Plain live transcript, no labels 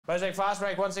Mosaic fast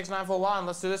break 16941.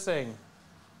 Let's do this thing.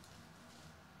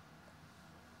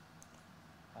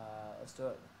 Let's do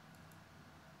it.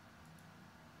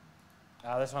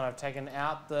 This one I've taken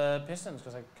out the Pistons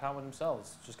because they can't win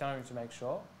themselves. Just going to make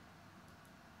sure.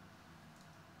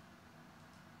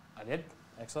 I did.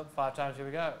 Excellent. 5 times. Here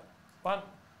we go. 1,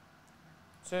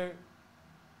 2,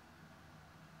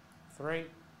 3,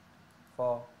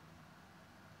 4,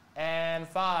 and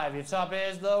 5. Your top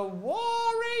is the Warriors.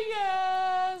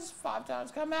 5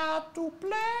 times come out to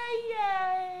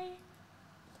play.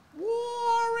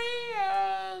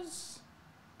 Warriors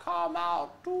come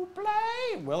out to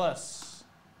play. Willis.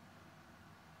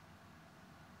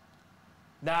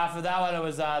 Nah, for that one it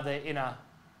was the inner.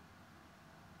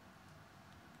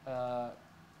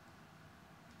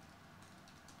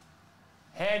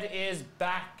 Head is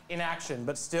back in action,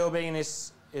 but still being in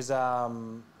this is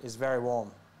very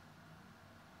warm.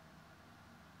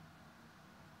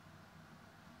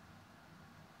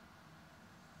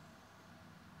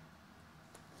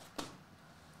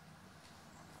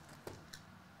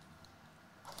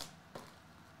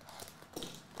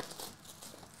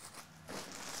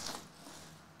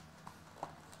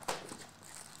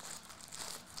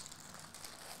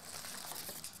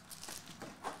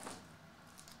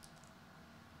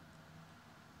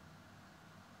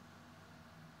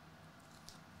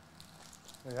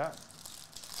 There we go.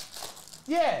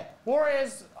 Yeah,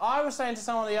 Warriors. I was saying to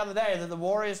someone the other day that the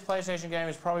Warriors PlayStation game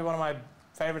is probably one of my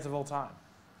favourites of all time.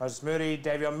 Moses Moody,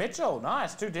 Davion Mitchell.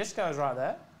 Nice, 2 discos right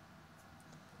there.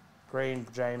 Green,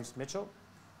 James Mitchell.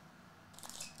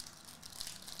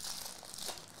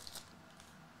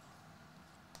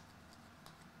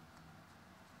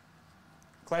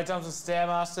 Klay Thompson,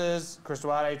 Stairmasters, Chris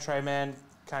Duarte, Trey Mann,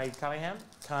 Cade Cunningham.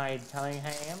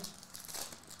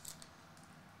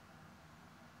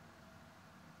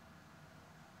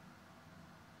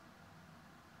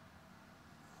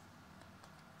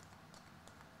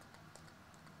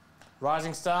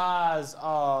 Rising Stars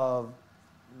of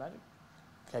Magic.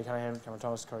 Cade Cunningham, Cameron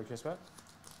Thomas, Corey Kispert.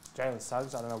 Jalen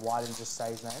Suggs, I don't know why I didn't just say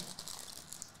his name.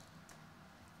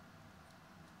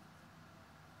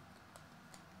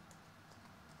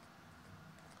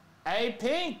 A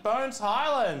pink, Bones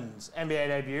Highlands, NBA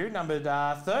debut, numbered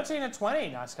 13 of 20.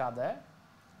 Nice card there.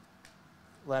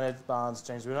 Leonard, Barnes,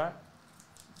 James Woodard.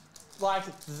 Like,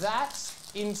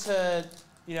 that's into,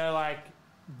 you know, like,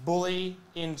 bully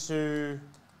into,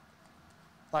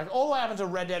 like, all the way up into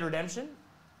Red Dead Redemption.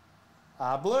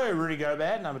 Blue, Rudy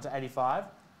Gobert, numbered to 85.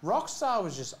 Rockstar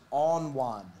was just on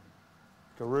one.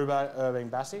 Garuba, Irving,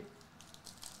 Bassett.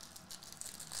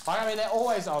 I mean, they're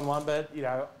always on one, but, you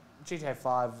know, GTA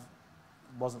 5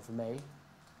 wasn't for me.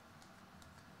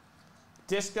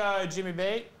 Disco, Jimmy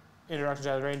B. Introduction,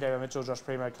 Jalen Green, David Mitchell, Josh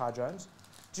Primo, Kai Jones.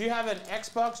 Do you have an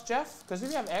Xbox, Jeff? Because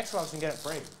if you have Xbox, you can get it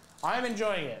free. I am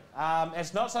enjoying it.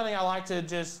 It's not something I like to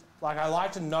just, like, I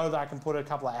like to know that I can put a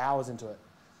couple of hours into it.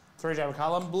 3, J.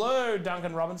 McCullum. Blue,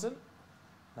 Duncan Robinson.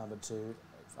 Number 2,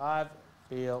 5,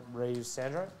 Beal, Reeves,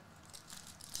 Sandro.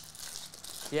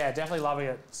 Yeah, definitely loving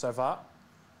it so far.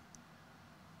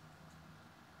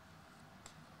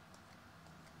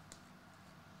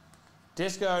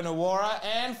 Disco, Nawara,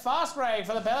 and fast break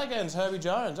for the Pelicans, Herbie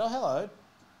Jones. Oh, hello.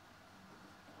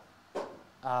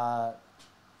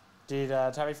 Did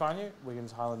Tabby find you?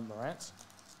 Wiggins, Highland, Morant.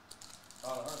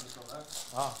 Oh, no, just on that.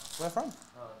 Oh, where from?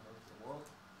 Oh, the world.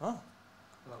 Oh.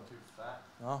 I'm too fat.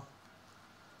 Oh.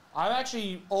 I'm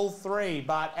actually all 3,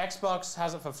 but Xbox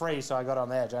has it for free, so I got on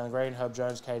there. Jalen Green, Herb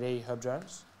Jones, KD, Herb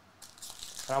Jones.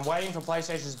 And I'm waiting for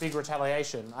PlayStation's big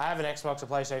retaliation. I have an Xbox, a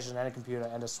PlayStation, and a computer,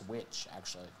 and a Switch,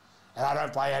 actually. And I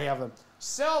don't play any of them.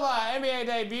 Silver, NBA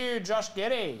debut, Josh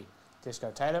Giddey.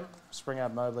 Disco Tatum, Springer,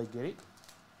 Mobley, Giddey.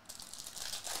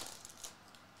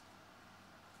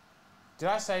 Did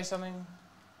I say something?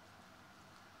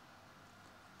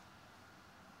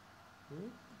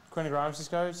 Quinn Grimes,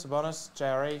 Cisco, Sabonis,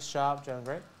 JRE, Sharp, Jalen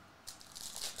Green.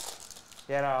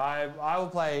 Yeah, no, I will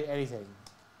play anything.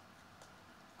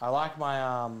 I like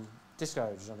my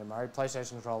Disco, Jonathan Murray. PlayStation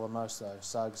controller most, though.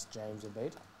 Suggs, James, and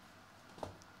Embiid.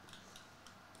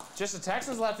 Just the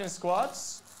Texans left in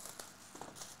squads.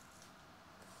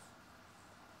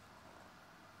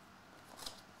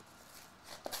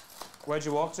 Where'd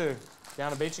you walk to?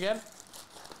 Down the beach again?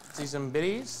 See some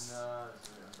biddies? No,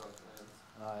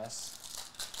 oh, yes.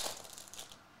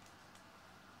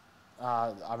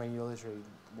 I mean, you're literally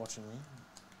watching me.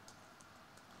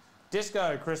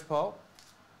 Disco, Chris Paul.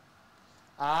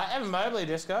 Evan Mobley,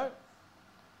 Disco.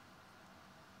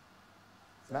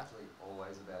 It's actually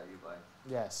always about you, Blake.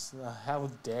 Yes. How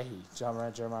dare he? John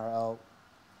Morant, Jeremiah L.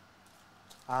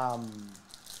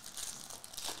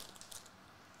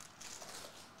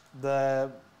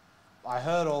 I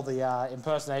heard all the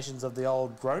impersonations of the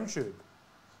old Grown Tube.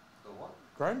 The what?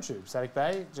 Grown Tube. Static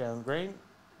Bay, Jalen Green,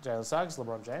 Jalen Suggs,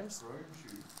 LeBron James. Grown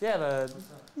shoe. Yeah, What's that?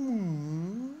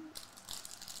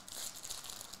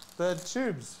 the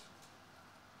tubes.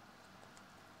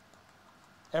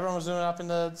 Everyone was doing it up in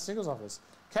the singles office.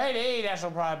 KD,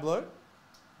 National Pride Blue.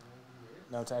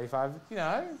 No to 85. You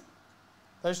know,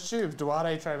 those tubes,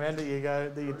 Duarte, Trayman,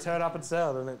 that you turn up and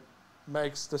sound and it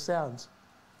makes the sounds.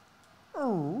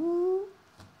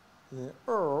 Yeah.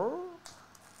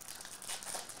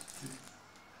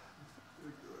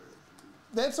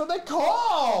 That's what they're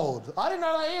called. I didn't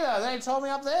know that either. They told me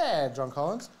up there, John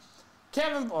Collins.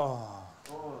 Kevin.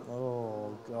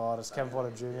 Oh God, it's Kevin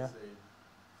Porter Jr.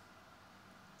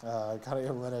 Cutting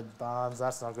a Leonard Barnes.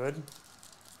 That's not good.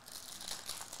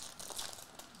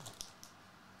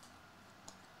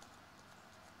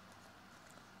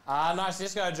 Nice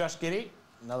disco, Josh Giddey.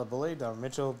 Another bully. Donovan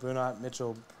Mitchell, Boonite,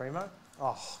 Mitchell, Primo.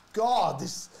 Oh God,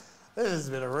 this has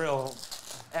been a real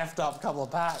effed up couple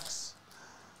of packs.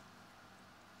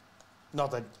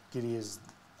 Not that Giddey is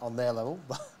on their level,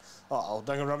 but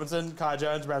Duncan Robinson, Kai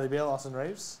Jones, Bradley Beal, Austin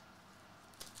Reeves.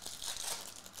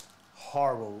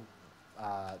 Horrible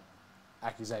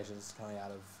accusations coming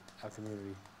out of our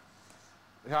community.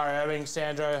 Kyrie Irving,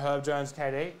 Sandro, Herb Jones,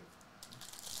 KD.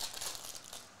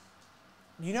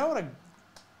 You know what a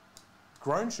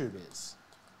grown tube is?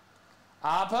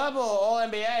 Purple, All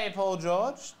NBA, Paul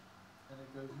George. And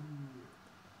it goes.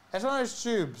 It's one of those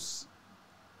tubes.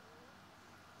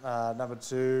 Number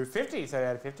 250, 30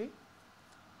 out of 50.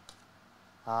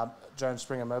 Jones,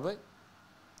 Springer, Mobley.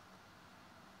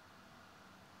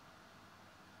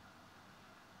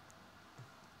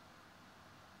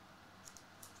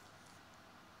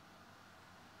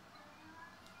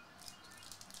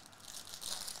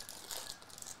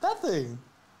 That thing.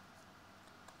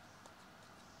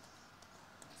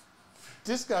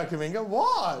 Disco Kaminga,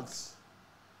 what?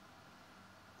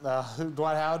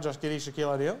 Dwight Howard, Josh Giddey,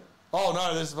 Shaquille O'Neal. Oh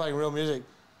no, this is playing real music.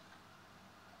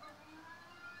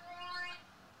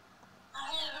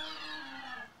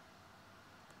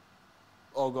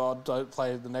 Oh God, don't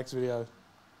play the next video.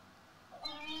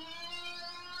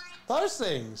 Those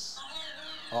things.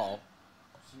 Uh-oh.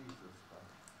 Jesus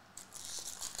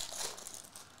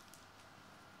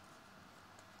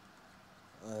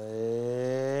Christ.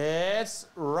 It's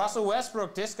Russell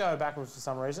Westbrook, disco backwards for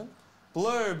some reason.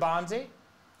 Blue, Barnesy.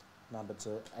 Number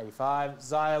 285.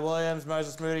 Zaya Williams,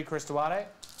 Moses Moody, Chris Duarte.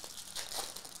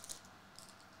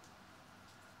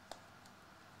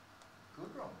 Good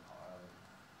run, Pilot.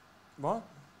 What?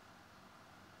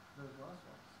 Those last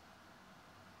ones.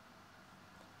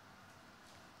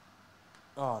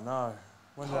 Oh no.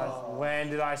 When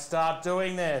did I start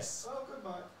doing this? Oh, good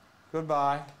night.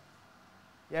 Goodbye.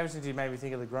 Yeah, ever since you made me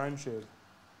think of the grown tube.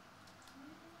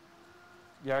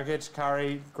 Jokic,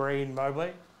 Curry, Green,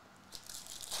 Mobley.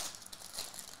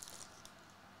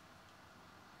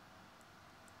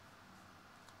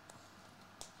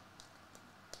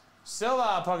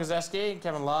 Silva, Pokuševski,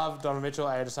 Kevin Love, Donovan Mitchell,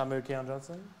 Adesamu, Keon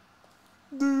Johnson.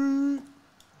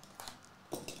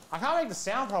 I can't make the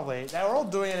sound properly. They were all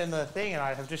doing it in the thing and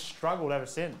I have just struggled ever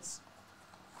since.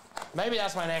 Maybe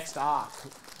that's my next arc.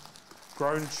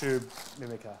 Grown tube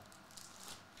mimicker.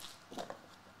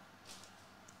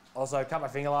 Also, cut my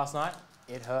finger last night.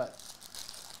 It hurt.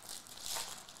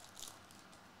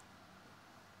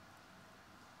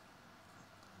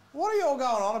 What are you all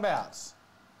going on about?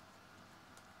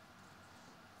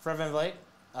 Fred VanVleet,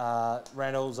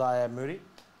 Randall, Zaya, Moody.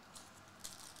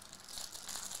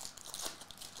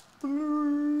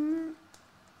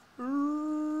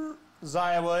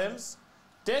 Zaya Williams.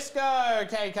 Disco,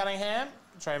 Kate Cunningham.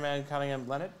 Trayman Cunningham,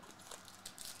 Leonard.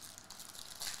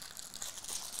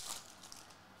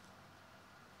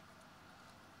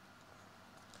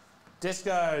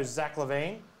 Disco, Zach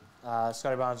LaVine.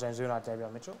 Scotty Barnes, James Unite,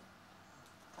 Davion Mitchell.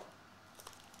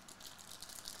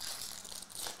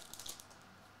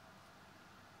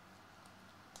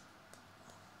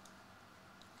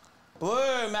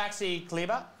 Blue, Maxi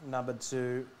Kleber, number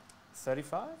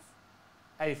 235.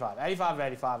 85. 85 of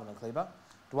 85 on the Kleber.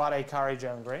 Duarte, Curry,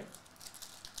 Jalen Green.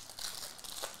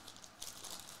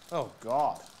 Oh,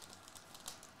 God.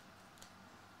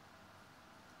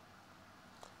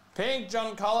 Pink,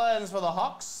 John Collins for the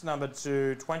Hawks, number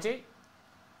 220.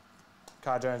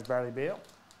 Kai Jones, Bradley Beal.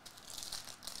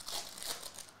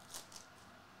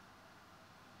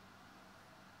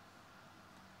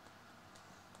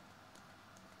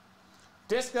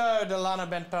 Disco, Delano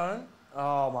Bentone.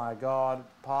 Oh my God,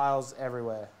 piles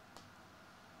everywhere.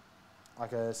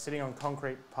 Like a sitting on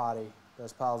concrete party.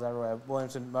 There's piles everywhere.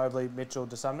 Williamson, Mobley, Mitchell,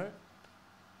 DeSumnu.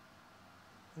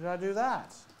 Did I do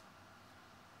that?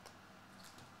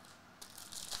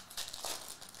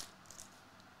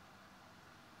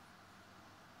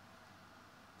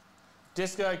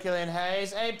 Disco Killian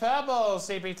Hayes, a purple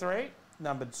CP3,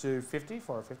 number 250,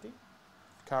 450.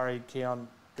 Curry Keon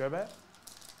Gobert.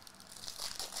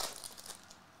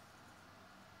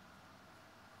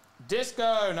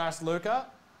 Disco, nice Luca.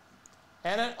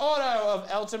 And an auto of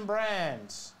Elton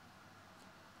Brand.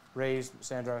 Reeves,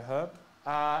 Sandro Herb.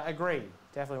 Agree.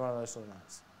 Definitely one of those sort of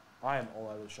nights. I am all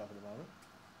over the shop at the moment.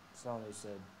 Someone needs to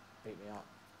beat me up.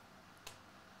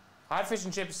 Hide Fish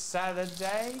and Chips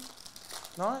Saturday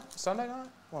night? Sunday night?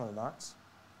 One of the nights.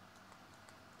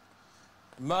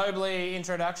 Mobley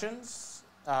introductions.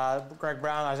 Greg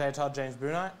Brown, Isaiah Todd, James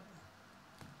Boonite.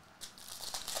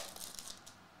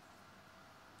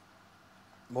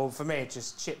 Well, for me, it's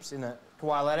just chips, isn't it?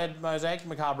 Kawhi Leonard, Mosaic,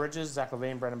 Mikal Bridges, Zach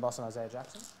LaVine, Brendan Boston, Isaiah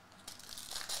Jackson.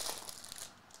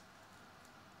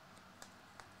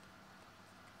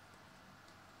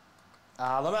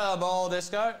 LaMelo Ball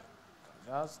Disco.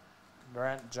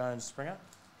 Durant, Jones, Springer.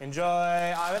 Enjoy,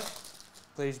 Ivan.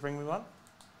 Please bring me one.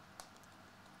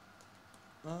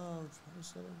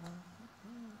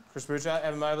 Chris Boucher,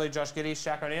 Evan Mobley, Josh Giddey,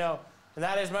 Shaq O'Neal. And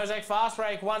that is Mosaic Fast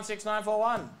Break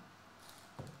 16941.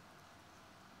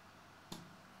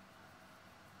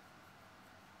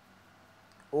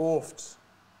 Oofed.